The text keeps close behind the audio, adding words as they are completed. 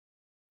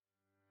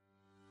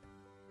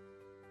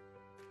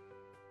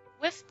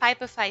With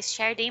Pipefy's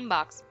shared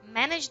inbox,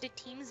 manage the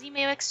team's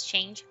email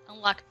exchange,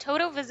 unlock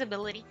total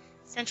visibility,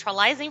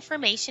 centralize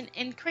information,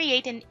 and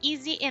create an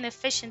easy and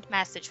efficient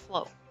message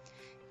flow.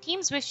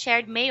 Teams with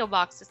shared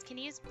mailboxes can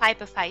use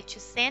Pipefy to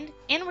send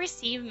and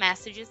receive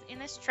messages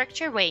in a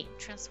structured way,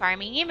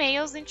 transforming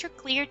emails into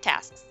clear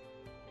tasks.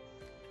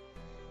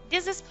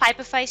 This is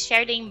Pipefy's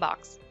shared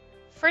inbox.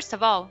 First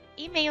of all,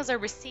 emails are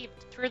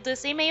received through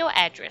this email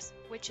address,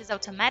 which is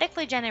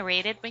automatically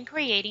generated when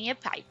creating a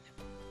pipe.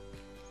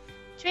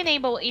 To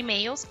enable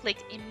emails, click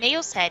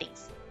Email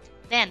Settings.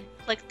 Then,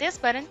 click this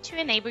button to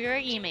enable your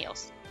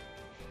emails.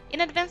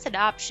 In Advanced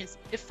Options,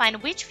 define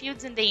which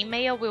fields in the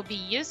email will be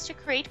used to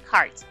create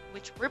cards,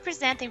 which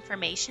represent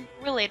information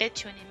related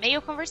to an email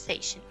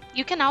conversation.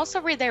 You can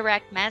also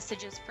redirect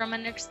messages from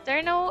an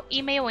external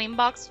email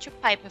inbox to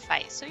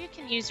Pipefy, so you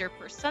can use your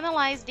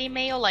personalized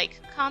email like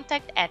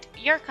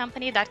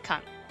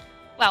contact@yourcompany.com.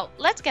 Well,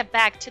 let's get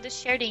back to the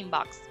shared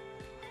inbox.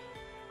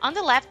 On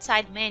the left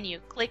side menu,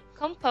 click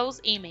Compose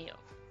Email.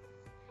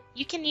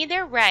 You can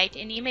either write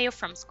an email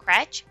from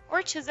scratch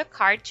or choose a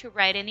card to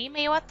write an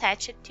email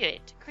attached to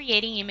it,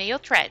 creating email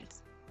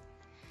threads.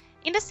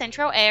 In the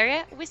central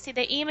area, we see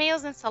the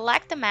emails and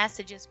select the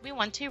messages we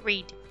want to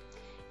read.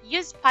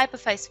 Use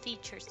Pipefy's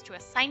features to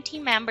assign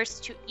team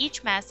members to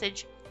each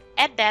message,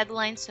 add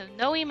deadlines so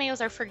no emails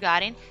are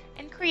forgotten,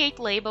 and create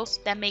labels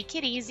that make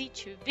it easy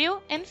to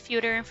view and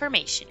filter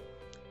information.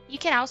 You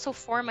can also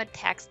format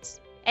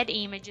texts, add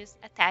images,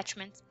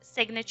 attachments,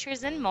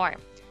 signatures, and more.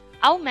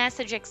 All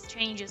message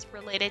exchanges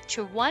related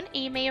to one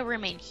email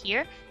remain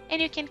here,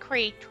 and you can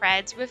create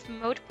threads with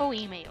multiple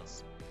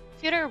emails.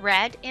 Filter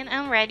read and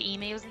unread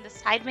emails in the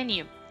side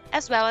menu,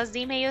 as well as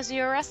the emails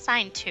you are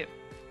assigned to.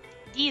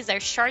 These are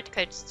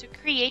shortcuts to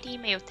create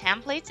email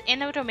templates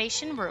and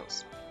automation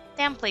rules.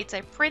 Templates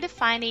are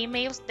predefined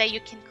emails that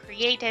you can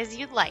create as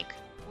you like,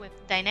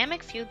 with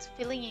dynamic fields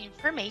filling in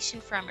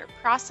information from your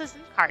process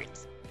and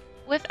cards.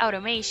 With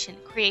automation,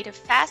 create a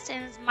fast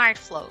and smart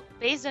flow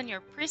based on your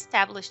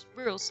pre-established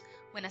rules.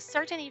 When a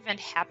certain event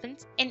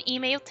happens, an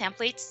email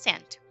template is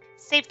sent.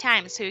 Save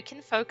time so you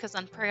can focus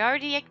on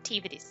priority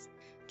activities.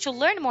 To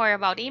learn more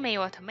about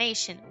email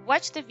automation,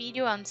 watch the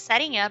video on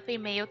setting up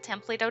email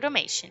template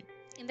automation.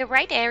 In the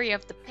right area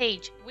of the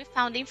page, we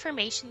found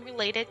information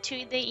related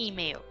to the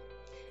email.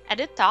 At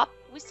the top,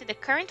 we see the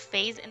current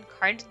phase and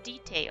card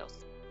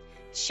details.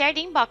 Shared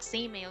inbox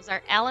emails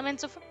are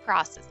elements of a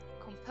process,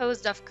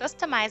 composed of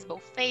customizable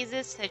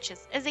phases such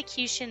as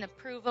execution,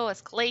 approval,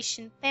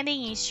 escalation,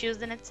 pending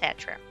issues, and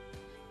etc.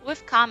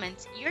 With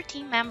comments, your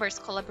team members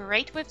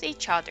collaborate with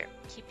each other,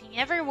 keeping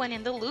everyone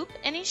in the loop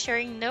and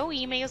ensuring no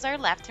emails are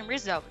left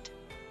unresolved.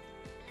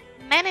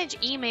 Manage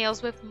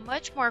emails with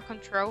much more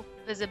control,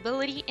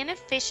 visibility, and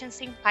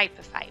efficiency in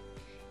Pipefy.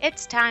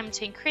 It's time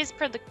to increase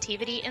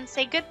productivity and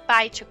say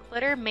goodbye to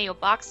cluttered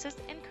mailboxes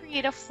and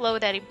create a flow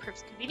that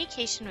improves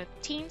communication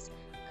with teams,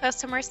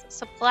 customers,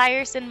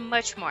 suppliers, and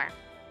much more.